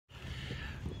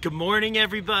Good morning,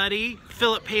 everybody.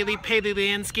 Philip Paley, Paley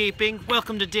Landscaping.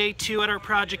 Welcome to day 2 at our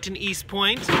project in East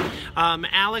Point.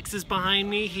 Alex is behind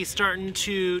me. He's starting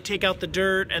to take out the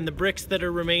dirt and the bricks that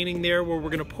are remaining there where we're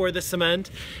going to pour the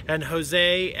cement. And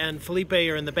Jose and Felipe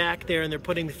are in the back there and they're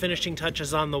putting the finishing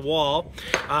touches on the wall.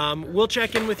 We'll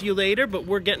check in with you later, but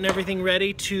we're getting everything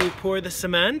ready to pour the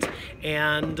cement,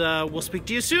 and we'll speak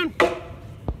to you soon.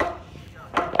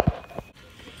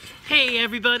 Hey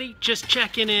everybody, just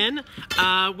checking in.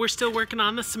 We're still working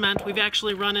on the cement. We've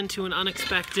actually run into an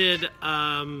unexpected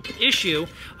issue.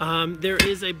 There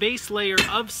is a base layer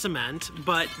of cement,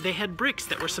 but they had bricks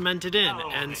that were cemented in,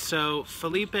 and so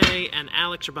Felipe and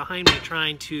Alex are behind me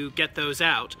trying to get those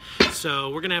out. So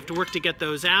we're gonna have to work to get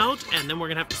those out, and then we're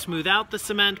gonna have to smooth out the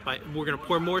cement. We're gonna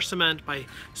pour more cement by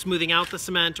smoothing out the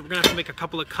cement. We're gonna have to make a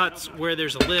couple of cuts where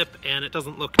there's a lip and it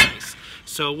doesn't look nice.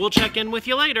 So we'll check in with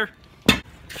you later.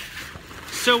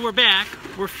 So we're back.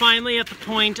 We're finally at the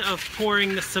point of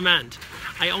pouring the cement.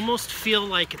 I almost feel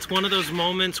like it's one of those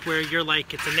moments where you're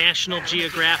like, it's a National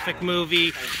Geographic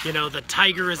movie, you know, the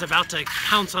tiger is about to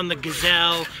pounce on the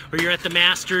gazelle, or you're at the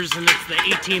Masters and it's the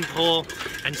 18th hole,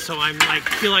 and so I'm like,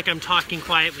 feel like I'm talking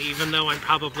quietly even though I'm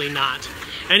probably not.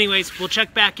 Anyways, we'll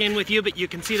check back in with you, but you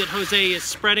can see that Jose is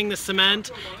spreading the cement,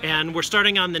 and we're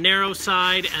starting on the narrow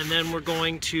side, and then we're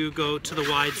going to go to the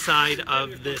wide side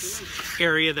of this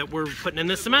area that we're putting in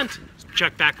the cement.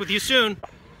 Check back with you soon.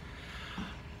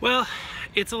 Well,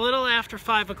 it's a little after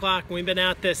 5 o'clock, and we've been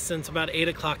at this since about 8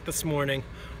 o'clock this morning.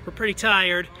 We're pretty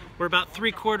tired. We're about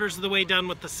 3/4 of the way done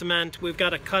with the cement. We've got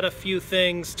to cut a few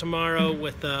things tomorrow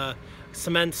with a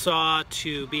cement saw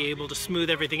to be able to smooth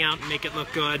everything out and make it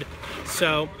look good.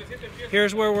 So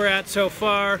here's where we're at so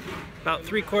far, about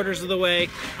 3/4 of the way.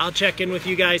 I'll check in with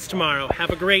you guys tomorrow. Have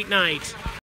a great night.